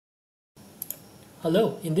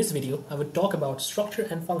Hello, in this video I will talk about structure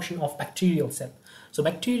and function of bacterial cell. So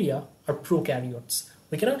bacteria are prokaryotes.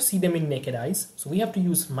 We cannot see them in naked eyes, so we have to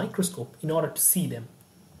use microscope in order to see them.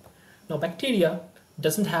 Now bacteria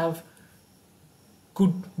doesn't have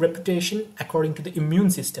good reputation according to the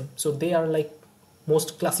immune system, so they are like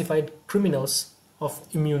most classified criminals of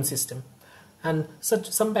immune system. And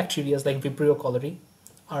some bacteria like Vibrio cholerae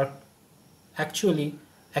are actually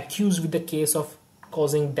accused with the case of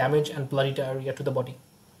causing damage and bloody diarrhea to the body.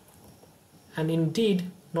 And indeed,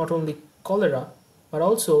 not only cholera, but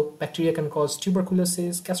also bacteria can cause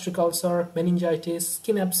tuberculosis, gastric ulcer, meningitis,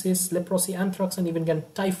 skin abscess, leprosy, anthrax, and even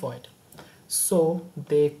get typhoid. So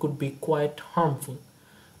they could be quite harmful.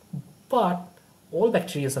 But all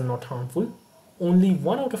bacteria are not harmful. Only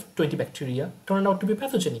 1 out of 20 bacteria turn out to be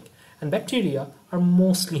pathogenic, and bacteria are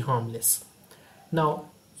mostly harmless. Now,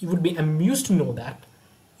 you would be amused to know that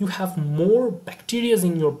you have more bacteria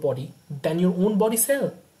in your body than your own body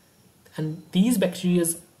cell. And these bacteria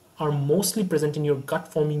are mostly present in your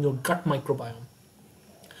gut, forming your gut microbiome.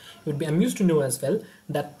 You would be amused to know as well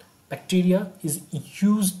that bacteria is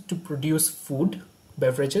used to produce food,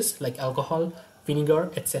 beverages like alcohol, vinegar,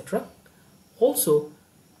 etc. Also,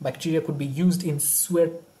 bacteria could be used in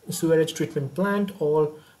sewage treatment plant,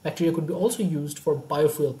 or bacteria could be also used for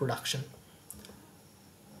biofuel production.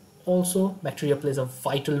 Also, bacteria plays a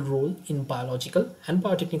vital role in biological and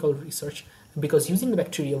biotechnical research, because using the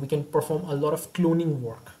bacteria we can perform a lot of cloning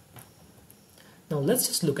work. Now let's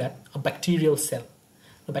just look at a bacterial cell.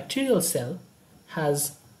 A bacterial cell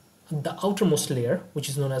has the outermost layer, which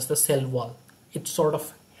is known as the cell wall. It sort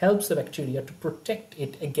of helps the bacteria to protect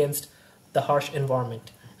it against the harsh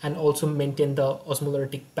environment and also maintain the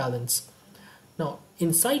osmolarity balance. Now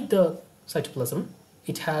inside the cytoplasm,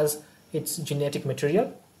 it has its genetic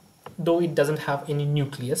material, though it doesn't have any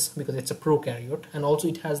nucleus because it's a prokaryote, and also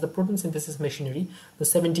it has the protein synthesis machinery, the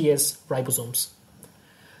 70S ribosomes.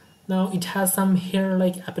 Now it has some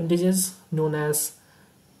hair-like appendages known as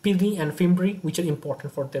pili and fimbri, which are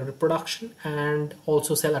important for their reproduction and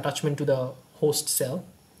also cell attachment to the host cell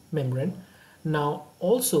membrane. Now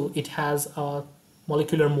also it has a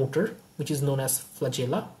molecular motor, which is known as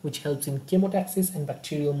flagella, which helps in chemotaxis and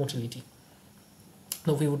bacterial motility.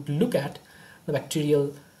 Now we would look at the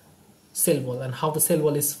bacterial cell wall and how the cell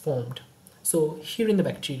wall is formed. So here in the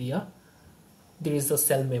bacteria there is a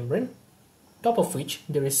cell membrane, top of which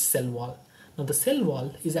there is cell wall. Now the cell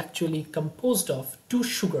wall is actually composed of two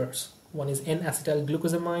sugars. One is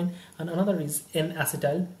N-acetylglucosamine and another is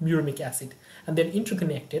N-acetylmuramic acid, and they're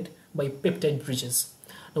interconnected by peptide bridges.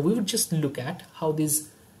 Now we would just look at how these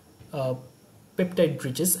peptide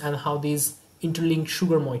bridges and how these interlinked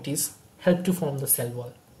sugar moieties help to form the cell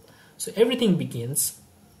wall. So everything begins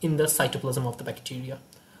in the cytoplasm of the bacteria,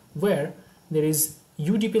 where there is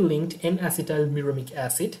UDP-linked N-acetylmuramic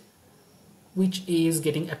acid, which is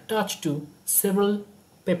getting attached to several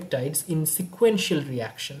peptides in sequential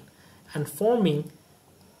reaction and forming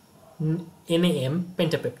NAM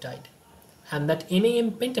pentapeptide. And that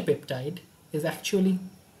NAM pentapeptide is actually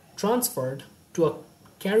transferred to a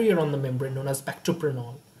carrier on the membrane known as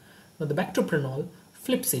bactoprenol. Now the bactoprenol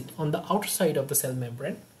flips it on the outer side of the cell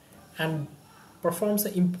membrane and performs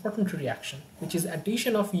an important reaction, which is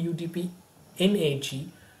addition of UDP NAG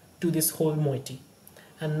to this whole moiety.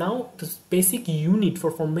 And now the basic unit for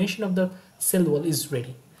formation of the cell wall is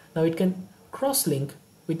ready. Now it can cross-link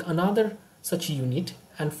with another such unit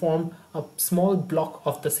and form a small block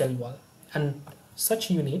of the cell wall. And such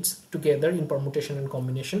units together in permutation and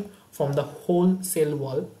combination form the whole cell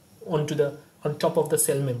wall on top of the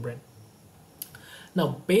cell membrane.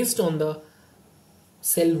 Now based on the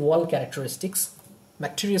cell wall characteristics,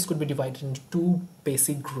 bacteria could be divided into two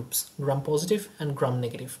basic groups, gram-positive and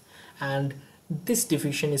gram-negative. And this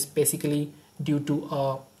division is basically due to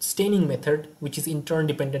a staining method, which is in turn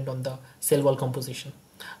dependent on the cell wall composition.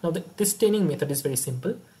 Now this staining method is very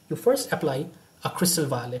simple. You first apply a crystal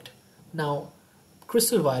violet. Now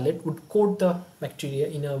crystal violet would coat the bacteria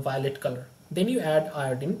in a violet color. Then you add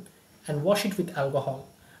iodine and wash it with alcohol.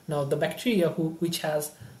 Now the bacteria which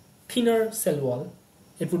has thinner cell wall,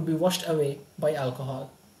 it would be washed away by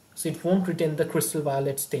alcohol, so it won't retain the crystal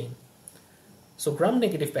violet stain. So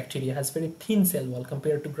gram-negative bacteria has very thin cell wall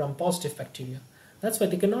compared to gram-positive bacteria. That's why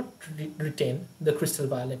they cannot retain the crystal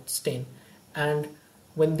violet stain. And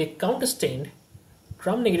when they counterstained,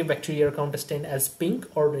 gram-negative bacteria are counterstained as pink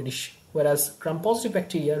or reddish, whereas gram-positive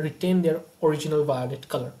bacteria retain their original violet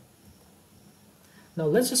color. Now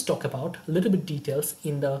let's just talk about a little bit details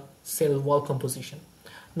in the cell wall composition.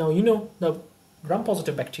 Now you know the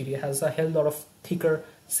gram-positive bacteria has a hell lot of thicker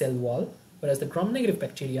cell wall, whereas the gram-negative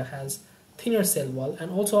bacteria has thinner cell wall and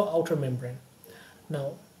also outer membrane.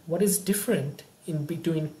 Now, what is different in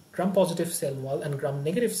between gram-positive cell wall and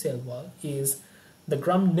gram-negative cell wall is the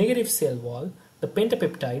gram-negative cell wall, the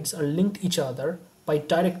pentapeptides are linked each other by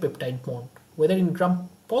direct peptide bond. Whether in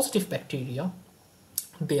gram-positive bacteria,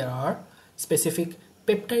 there are specific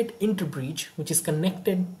peptide interbridge which is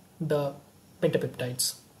connected the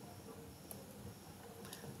pentapeptides.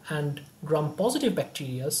 And gram-positive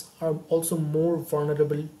bacteria are also more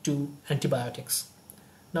vulnerable to antibiotics.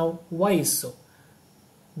 Now, why is so?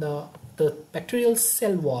 The bacterial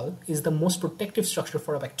cell wall is the most protective structure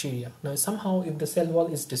for a bacteria. Now, somehow if the cell wall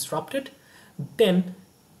is disrupted, then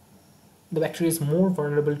the bacteria is more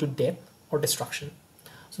vulnerable to death or destruction.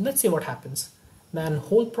 So let's see what happens. The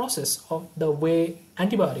whole process of the way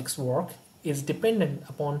antibiotics work is dependent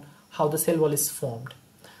upon how the cell wall is formed.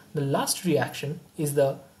 The last reaction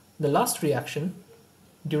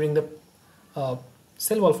during the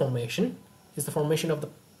cell wall formation is the formation of the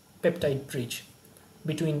peptide bridge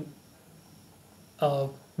between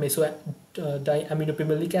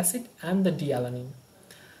diaminopimelic acid and the D-alanine.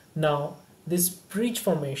 Now, this bridge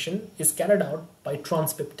formation is carried out by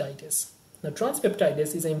transpeptidase. Now,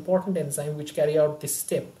 transpeptidase is an important enzyme which carry out this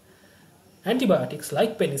step. Antibiotics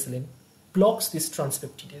like penicillin blocks this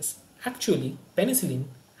transpeptidase. Actually, penicillin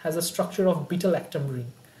has a structure of beta-lactam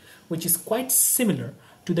ring, which is quite similar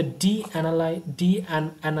to the D-anylyl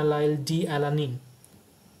D-alanine,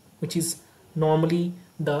 which is normally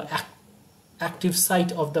the active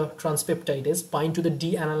site of the transpeptidase bind to the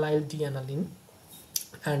D-anylyl D-alanine,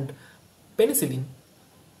 and penicillin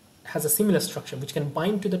has a similar structure which can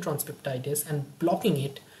bind to the transpeptidase and blocking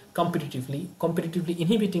it competitively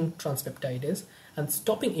inhibiting transpeptidase and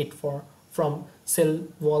stopping it from cell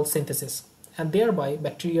wall synthesis, and thereby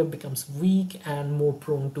bacteria becomes weak and more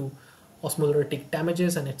prone to osmolartic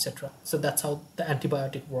damages and etc. So that's how the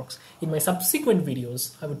antibiotic works. In my subsequent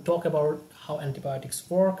videos, I would talk about how antibiotics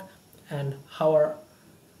work and how are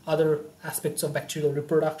other aspects of bacterial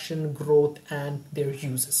reproduction, growth, and their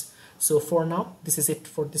uses. So for now, this is it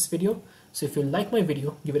for this video. So if you like my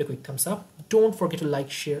video, give it a quick thumbs up. Don't forget to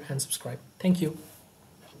like, share, and subscribe. Thank you.